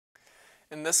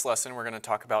In this lesson, we're going to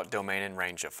talk about domain and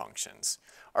range of functions.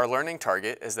 Our learning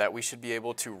target is that we should be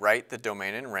able to write the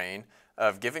domain and range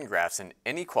of given graphs in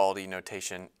inequality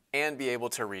notation and be able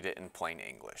to read it in plain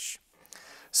English.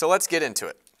 So let's get into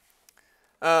it.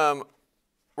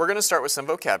 We're going to start with some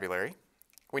vocabulary.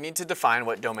 We need to define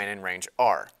what domain and range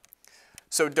are.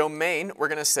 So domain, we're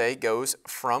going to say, goes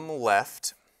from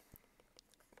left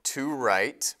to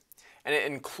right, and it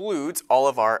includes all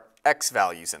of our x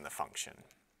values in the function.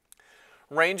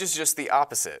 Range is just the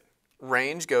opposite.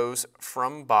 Range goes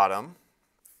from bottom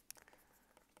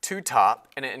to top,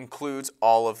 and it includes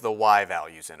all of the y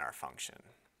values in our function.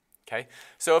 Okay?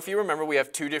 So if you remember, we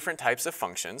have two different types of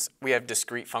functions. We have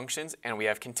discrete functions and we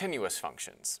have continuous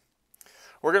functions.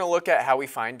 We're going to look at how we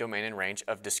find domain and range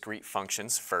of discrete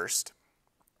functions first.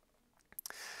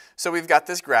 So we've got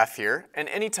this graph here, and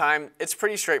anytime, it's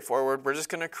pretty straightforward. We're just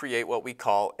going to create what we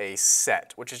call a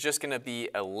set, which is just going to be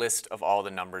a list of all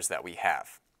the numbers that we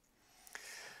have.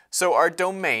 So our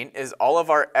domain is all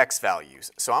of our x values.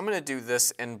 So I'm going to do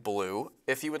this in blue.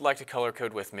 If you would like to color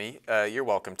code with me, you're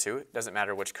welcome to. It doesn't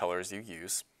matter which colors you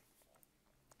use.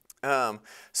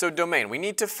 So domain, we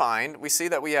need to find, we see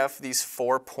that we have these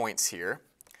 4 points here.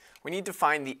 We need to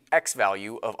find the x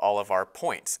value of all of our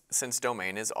points, since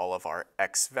domain is all of our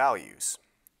x values.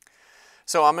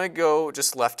 So I'm going to go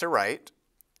just left to right.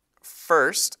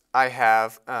 First, I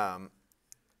have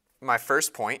my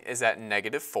first point is at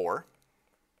 -4.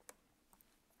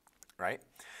 Right?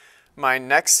 My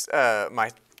next,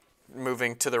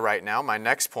 moving to the right now, my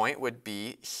next point would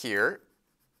be here,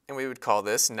 and we would call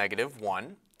this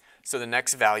 -1. So the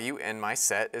next value in my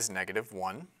set is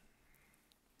 -1.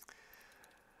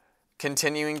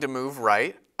 Continuing to move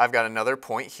right, I've got another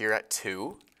point here at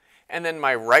 2, and then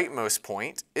my rightmost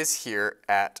point is here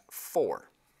at 4.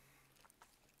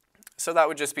 So that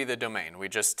would just be the domain. We're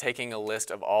just taking a list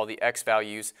of all the x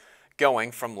values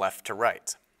going from left to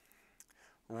right.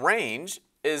 Range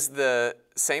is the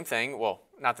same thing, well,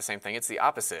 not the same thing, it's the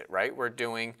opposite, right? We're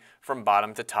doing from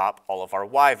bottom to top all of our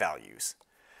y values.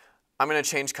 I'm going to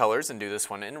change colors and do this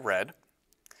one in red.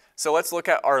 So let's look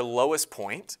at our lowest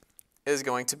point is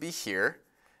going to be here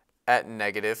at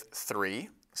 -3.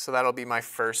 So that'll be my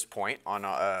first point on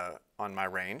my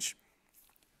range.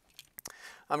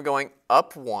 I'm going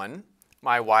up 1.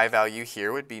 My y value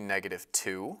here would be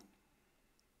 -2.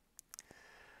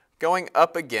 Going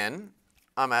up again,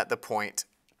 I'm at the point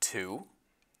 2.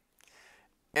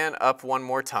 And up one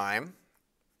more time,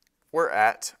 we're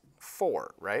at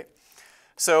 4, right?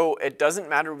 So it doesn't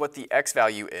matter what the x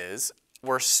value is.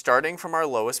 We're starting from our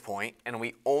lowest point, and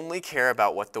we only care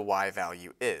about what the y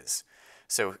value is.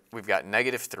 So we've got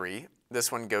 -3.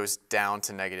 This one goes down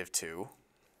to -2.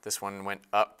 This one went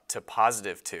up to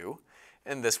 +2.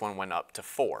 And this one went up to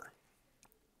 4.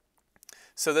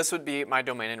 So this would be my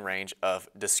domain and range of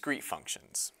discrete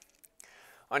functions.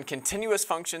 On continuous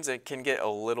functions, it can get a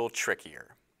little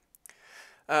trickier.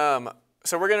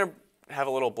 So we're going to have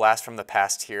a little blast from the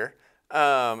past here.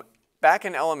 Back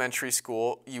in elementary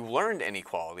school, you learned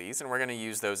inequalities, and we're going to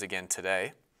use those again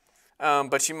today.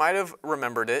 But you might have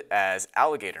remembered it as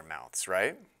alligator mouths,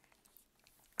 right?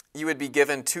 You would be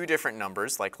given two different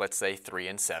numbers, like let's say 3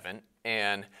 and 7,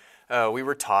 and we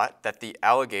were taught that the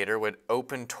alligator would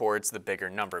open towards the bigger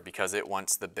number because it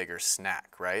wants the bigger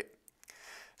snack, right?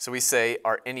 So we say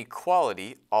our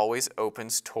inequality always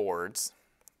opens towards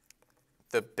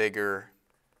the bigger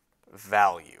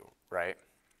value, right?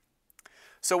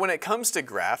 So when it comes to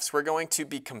graphs, we're going to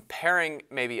be comparing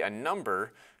maybe a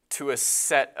number to a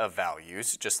set of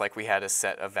values, just like we had a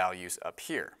set of values up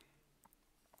here.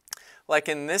 Like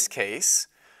in this case,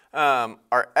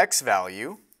 our x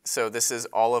value, so this is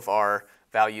all of our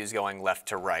values going left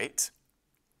to right.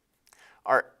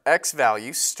 Our x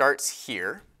value starts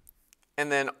here,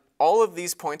 and then all of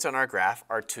these points on our graph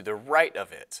are to the right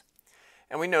of it.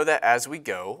 And we know that as we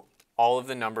go, all of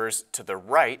the numbers to the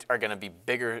right are going to be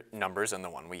bigger numbers than the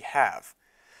one we have.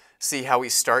 See how we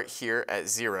start here at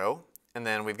 0, and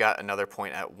then we've got another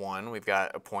point at 1, we've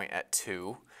got a point at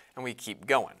 2, and we keep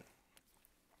going.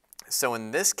 So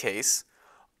in this case,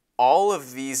 all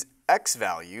of these x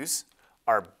values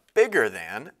are bigger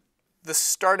than the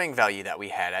starting value that we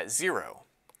had at 0.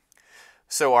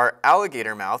 So our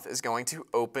alligator mouth is going to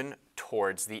open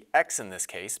towards the x in this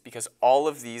case because all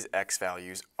of these x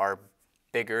values are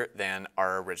bigger than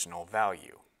our original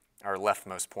value, our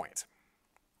leftmost point.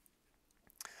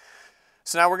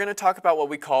 So now we're going to talk about what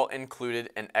we call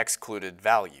included and excluded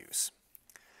values.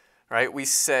 Right? We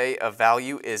say a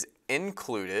value is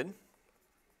included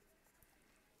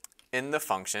in the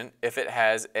function if it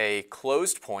has a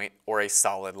closed point or a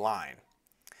solid line.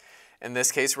 In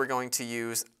this case, we're going to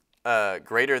use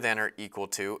greater than or equal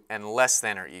to, and less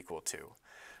than or equal to.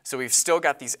 So we've still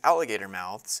got these alligator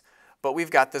mouths, but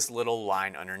we've got this little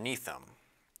line underneath them.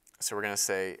 So we're going to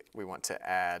say we want to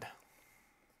add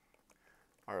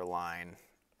our line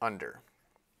under,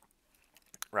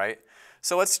 right?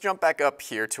 So let's jump back up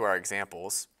here to our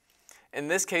examples. In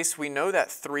this case, we know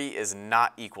that 3 is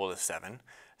not equal to 7,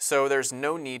 so there's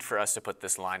no need for us to put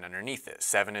this line underneath it.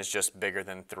 7 is just bigger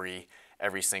than 3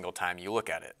 every single time you look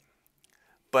at it.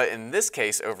 But in this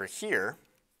case over here,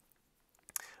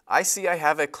 I see I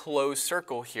have a closed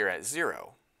circle here at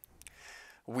 0.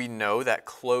 We know that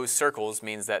closed circles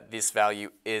means that this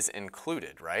value is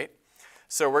included, right?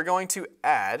 So we're going to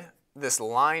add this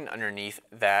line underneath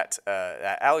that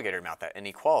alligator mouth, that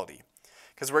inequality.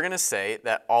 Because we're going to say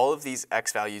that all of these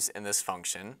x values in this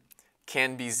function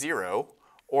can be 0,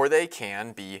 or they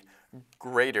can be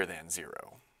greater than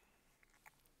 0.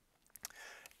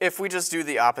 If we just do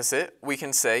the opposite, we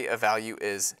can say a value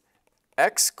is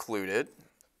excluded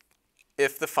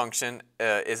if the function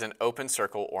is an open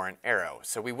circle or an arrow.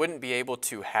 So we wouldn't be able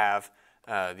to have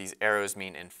these arrows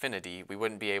mean infinity. We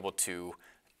wouldn't be able to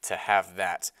have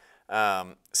that.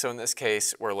 So in this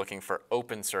case, we're looking for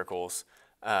open circles.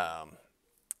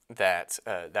 That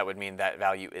would mean that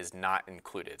value is not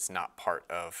included. It's not part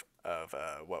of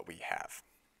what we have.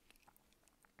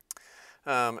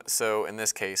 So in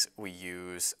this case, we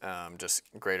use just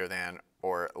greater than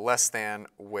or less than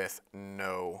with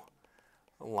no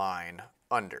line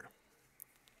under.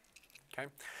 Okay,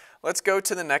 let's go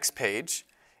to the next page,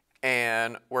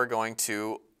 and we're going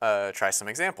to try some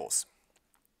examples.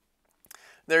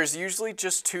 There's usually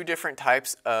just 2 different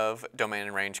types of domain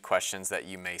and range questions that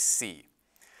you may see.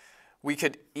 We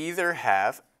could either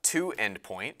have 2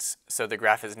 endpoints, so the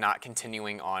graph is not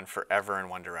continuing on forever in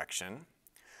one direction,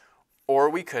 or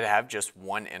we could have just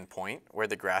 1 endpoint where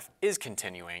the graph is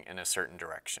continuing in a certain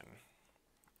direction.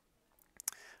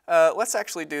 Let's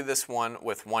actually do this one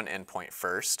with 1 endpoint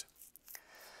first.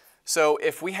 So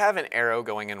if we have an arrow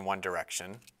going in one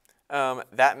direction,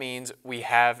 that means we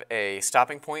have a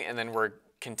stopping point and then we're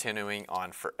continuing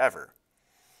on forever.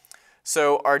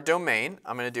 So our domain,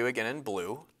 I'm going to do again in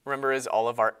blue, remember, is all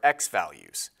of our x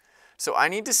values. So I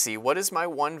need to see what is my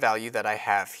one value that I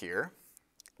have here.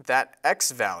 That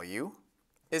x value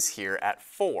is here at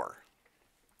 4.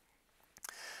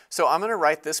 So I'm going to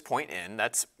write this point in.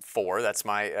 That's 4. That's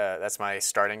my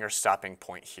starting or stopping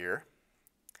point here.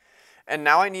 And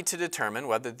now I need to determine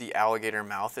whether the alligator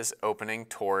mouth is opening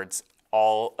towards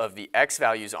all of the x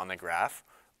values on the graph,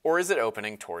 or is it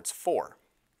opening towards 4?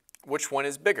 Which one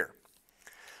is bigger?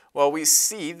 Well, we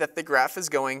see that the graph is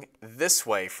going this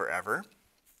way forever,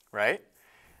 right?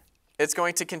 It's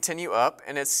going to continue up,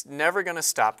 and it's never going to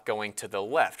stop going to the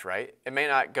left, right? It may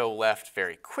not go left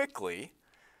very quickly,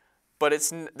 but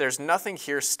there's nothing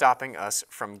here stopping us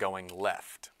from going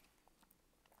left.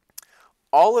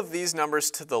 All of these numbers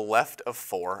to the left of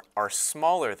 4 are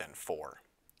smaller than 4.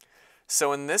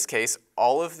 So in this case,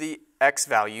 all of the x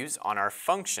values on our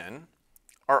function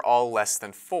are all less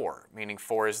than 4, meaning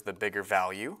 4 is the bigger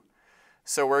value.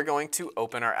 So we're going to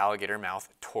open our alligator mouth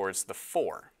towards the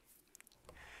 4.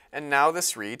 And now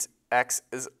this reads x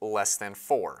is less than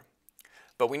 4.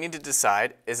 But we need to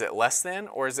decide, is it less than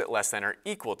or is it less than or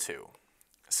equal to?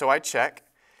 So I check.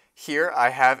 Here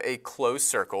I have a closed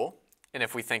circle. And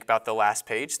if we think about the last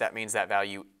page, that means that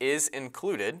value is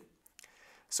included.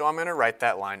 So I'm going to write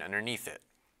that line underneath it.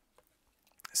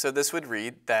 So this would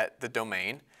read that the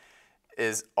domain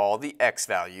is all the x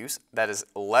values that is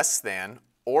less than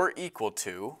or equal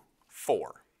to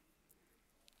 4.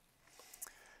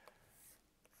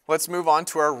 Let's move on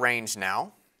to our range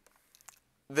now.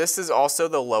 This is also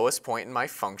the lowest point in my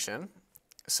function.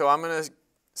 So I'm going to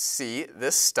see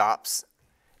this stops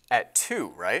at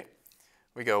 2, right?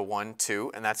 We go 1,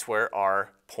 2, and that's where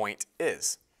our point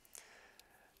is.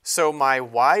 So my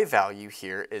y value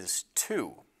here is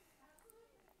 2.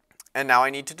 And now I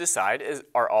need to decide,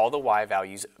 are all the y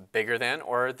values bigger than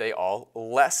or are they all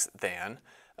less than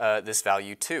this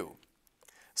value 2?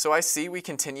 So I see we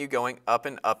continue going up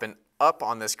and up and up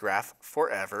on this graph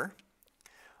forever.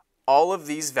 All of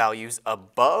these values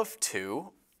above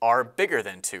 2 are bigger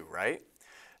than 2, right?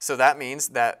 So that means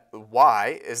that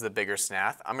y is the bigger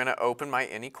snath. I'm going to open my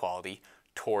inequality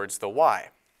towards the y.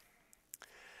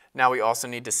 Now we also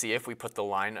need to see if we put the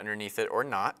line underneath it or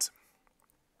not.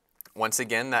 Once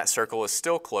again, that circle is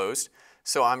still closed,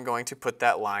 so I'm going to put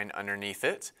that line underneath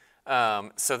it.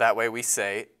 So that way we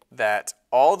say that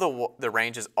all the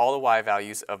range is all the y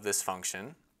values of this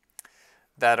function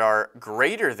that are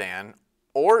greater than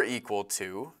or equal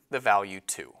to the value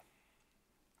 2.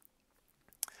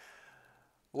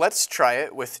 Let's try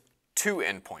it with two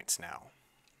endpoints now.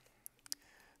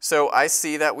 So I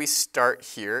see that we start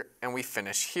here and we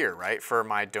finish here, right, for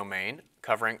my domain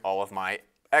covering all of my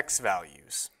x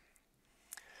values.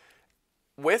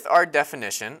 With our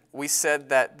definition, we said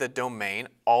that the domain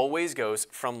always goes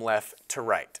from left to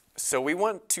right. So we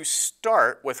want to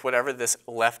start with whatever this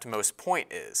leftmost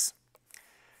point is.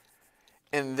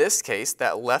 In this case,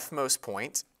 that leftmost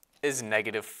point is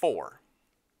 -4.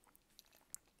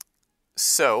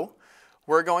 So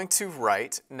we're going to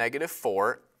write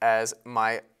 -4 as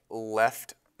my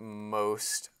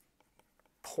leftmost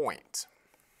point,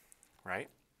 right?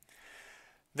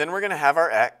 Then we're going to have our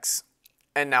x,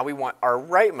 and now we want our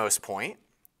rightmost point,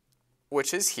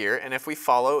 which is here, and if we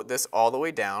follow this all the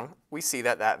way down, we see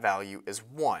that that value is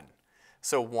 1.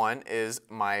 So 1 is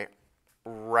my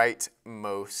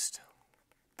rightmost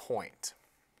point.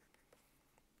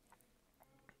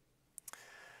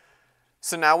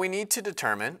 So now we need to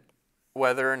determine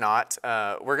whether or not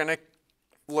we're going to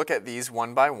look at these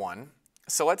one by one.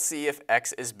 So let's see if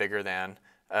x is bigger than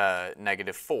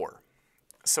 -4.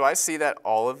 So I see that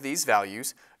all of these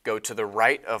values go to the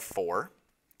right of 4,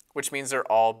 which means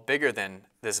they're all bigger than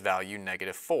this value,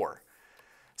 -4.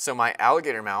 So my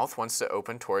alligator mouth wants to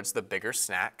open towards the bigger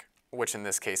snack, which in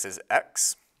this case is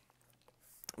x.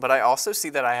 But I also see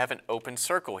that I have an open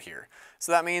circle here.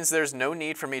 So that means there's no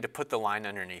need for me to put the line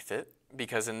underneath it,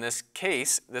 because in this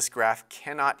case, this graph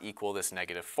cannot equal this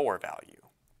 -4 value.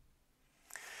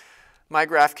 My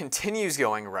graph continues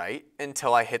going right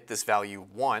until I hit this value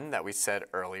 1 that we said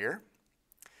earlier.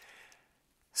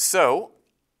 So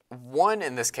 1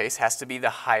 in this case has to be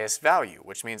the highest value,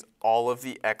 which means all of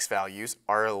the x values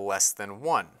are less than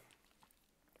 1.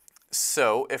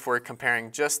 So if we're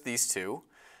comparing just these two,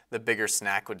 the bigger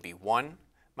snack would be 1,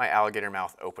 my alligator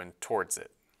mouth open towards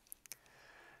it.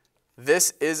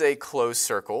 This is a closed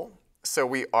circle, so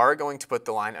we are going to put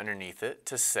the line underneath it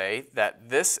to say that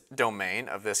this domain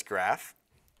of this graph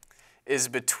is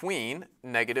between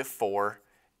 -4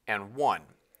 and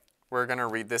 1. We're going to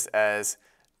read this as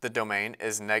the domain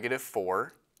is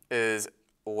 -4 is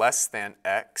less than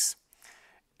x,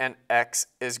 and x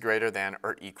is greater than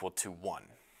or equal to 1.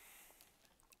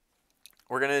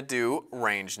 We're going to do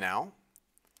range now.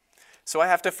 So I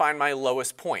have to find my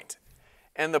lowest point.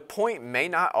 And the point may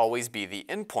not always be the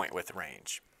endpoint with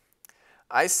range.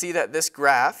 I see that this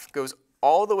graph goes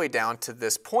all the way down to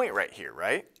this point right here,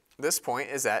 right? This point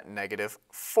is at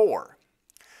 -4.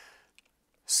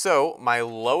 So my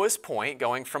lowest point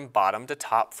going from bottom to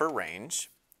top for range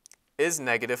is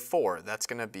 -4. That's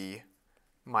going to be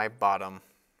my bottom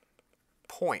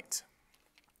point.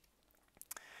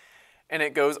 And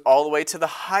it goes all the way to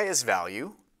the highest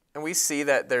value, and we see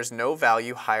that there's no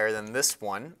value higher than this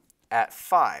one at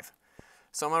 5.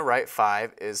 So I'm going to write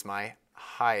 5 is my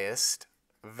highest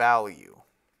value.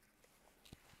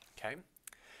 Okay.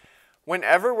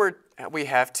 Whenever we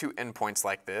have two endpoints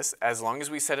like this, as long as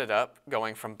we set it up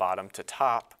going from bottom to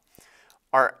top,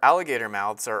 our alligator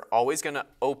mouths are always going to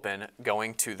open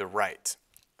going to the right.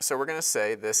 So we're going to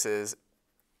say this is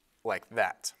like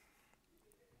that.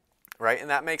 Right? And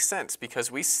that makes sense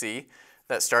because we see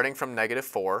that starting from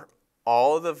 -4,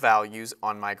 all of the values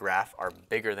on my graph are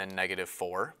bigger than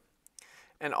 -4,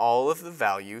 and all of the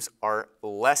values are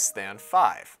less than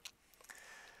 5.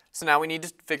 So now we need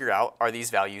to figure out, are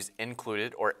these values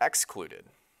included or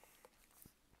excluded?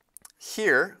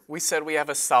 Here, we said we have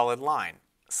a solid line.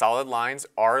 Solid lines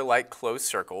are like closed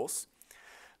circles,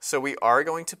 so we are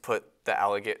going to put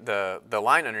the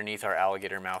line underneath our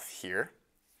alligator mouth here.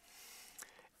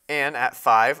 And at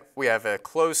 5, we have a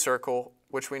closed circle,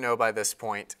 which we know by this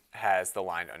point has the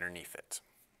line underneath it.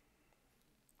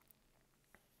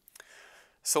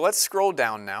 So let's scroll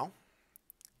down now,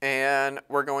 and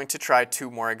we're going to try two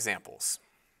more examples.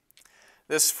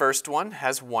 This first one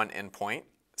has one endpoint,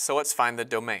 so let's find the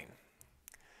domain.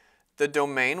 The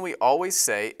domain we always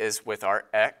say is with our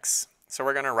x, so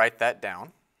we're going to write that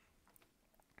down.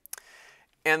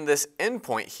 And this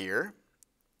endpoint here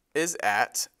is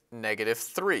at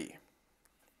 -3.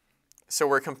 So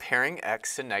we're comparing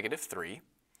x to -3.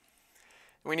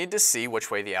 We need to see which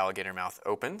way the alligator mouth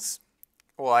opens.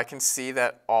 Well, I can see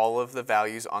that all of the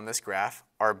values on this graph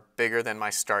are bigger than my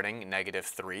starting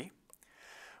 -3,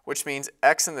 which means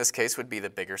x in this case would be the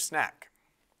bigger snack.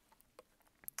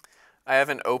 I have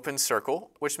an open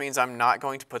circle, which means I'm not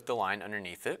going to put the line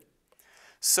underneath it.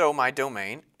 So my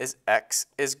domain is x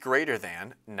is greater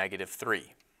than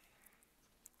 -3.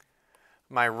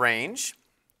 My range,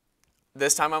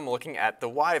 this time I'm looking at the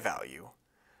y value.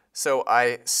 So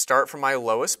I start from my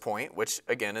lowest point, which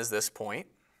again is this point.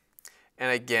 And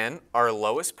again, our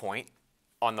lowest point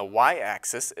on the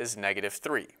y-axis is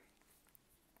 -3.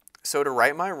 So to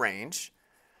write my range,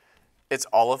 it's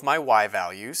all of my y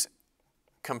values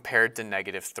compared to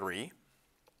 -3.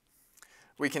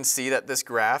 We can see that this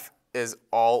graph is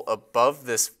all above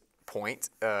this point,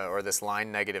 or this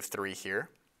line -3 here,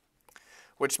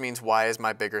 which means y is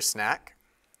my bigger snack.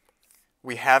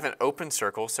 We have an open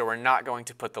circle, so we're not going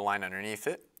to put the line underneath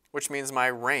it, which means my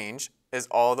range is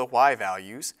all the y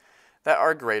values that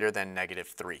are greater than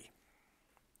 -3.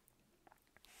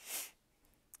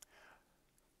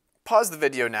 Pause the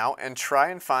video now and try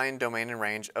and find domain and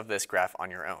range of this graph on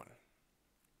your own.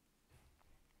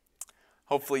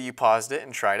 Hopefully you paused it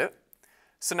and tried it.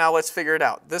 So now let's figure it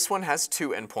out. This one has 2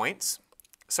 endpoints.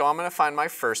 So I'm going to find my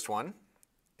first one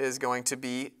is going to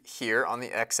be here on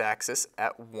the x-axis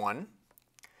at 1.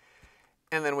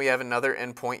 And then we have another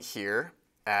endpoint here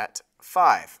at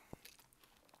 5.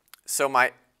 So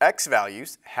my x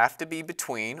values have to be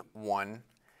between 1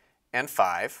 and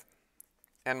 5.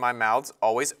 And my mouth's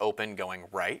always open going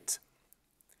right.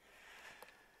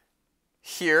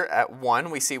 Here at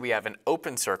 1, we see we have an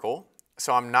open circle,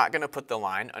 so I'm not going to put the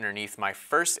line underneath my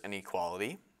first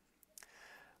inequality.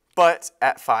 But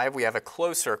at 5, we have a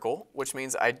closed circle, which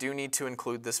means I do need to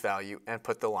include this value and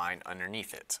put the line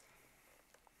underneath it.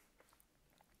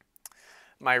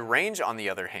 My range, on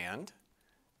the other hand,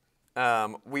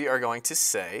 we are going to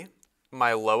say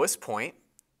my lowest point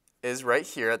is right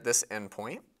here at this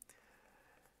endpoint.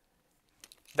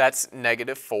 That's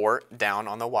 -4 down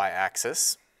on the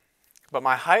y-axis. But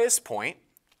my highest point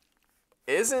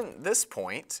isn't this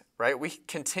point, right? We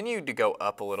continue to go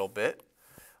up a little bit,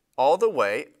 all the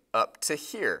way up to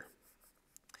here.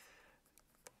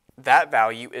 That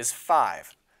value is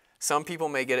 5. Some people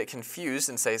may get it confused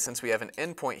and say, since we have an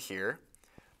endpoint here,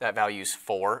 that value is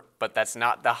 4, but that's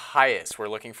not the highest. We're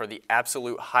looking for the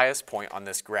absolute highest point on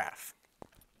this graph,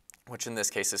 which in this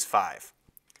case is 5.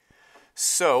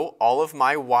 So all of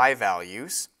my y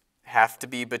values have to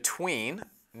be between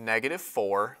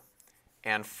 -4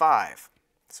 and 5.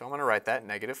 So I'm going to write that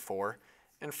 -4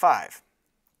 and 5.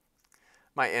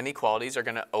 My inequalities are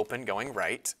going to open going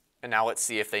right, and now let's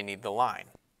see if they need the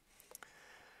line.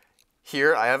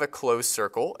 Here I have a closed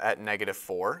circle at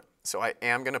 -4, so I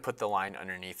am going to put the line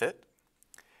underneath it.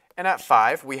 And at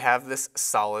 5, we have this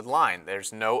solid line.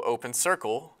 There's no open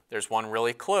circle. There's one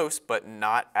really close, but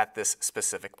not at this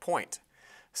specific point.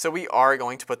 So we are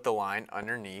going to put the line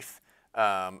underneath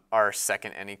our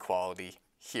second inequality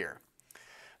here.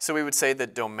 So we would say the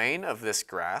domain of this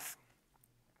graph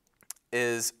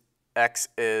is x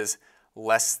is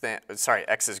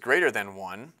greater than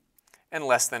 1 and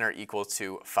less than or equal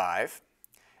to 5.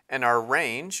 And our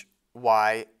range,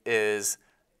 y is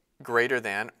greater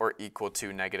than or equal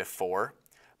to -4,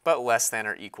 but less than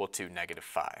or equal to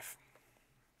 -5.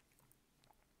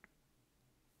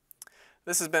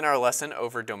 This has been our lesson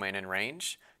over domain and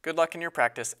range. Good luck in your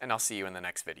practice, and I'll see you in the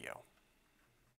next video.